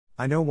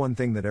I know one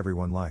thing that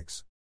everyone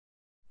likes.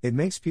 It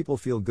makes people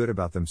feel good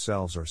about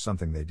themselves or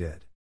something they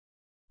did.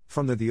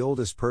 From the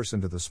oldest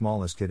person to the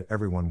smallest kid,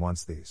 everyone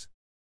wants these.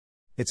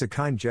 It's a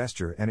kind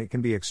gesture and it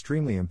can be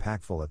extremely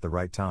impactful at the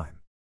right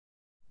time.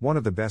 One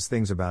of the best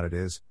things about it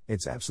is,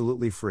 it's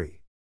absolutely free.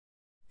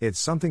 It's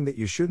something that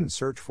you shouldn't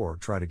search for or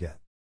try to get.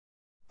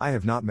 I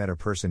have not met a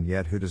person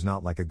yet who does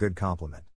not like a good compliment.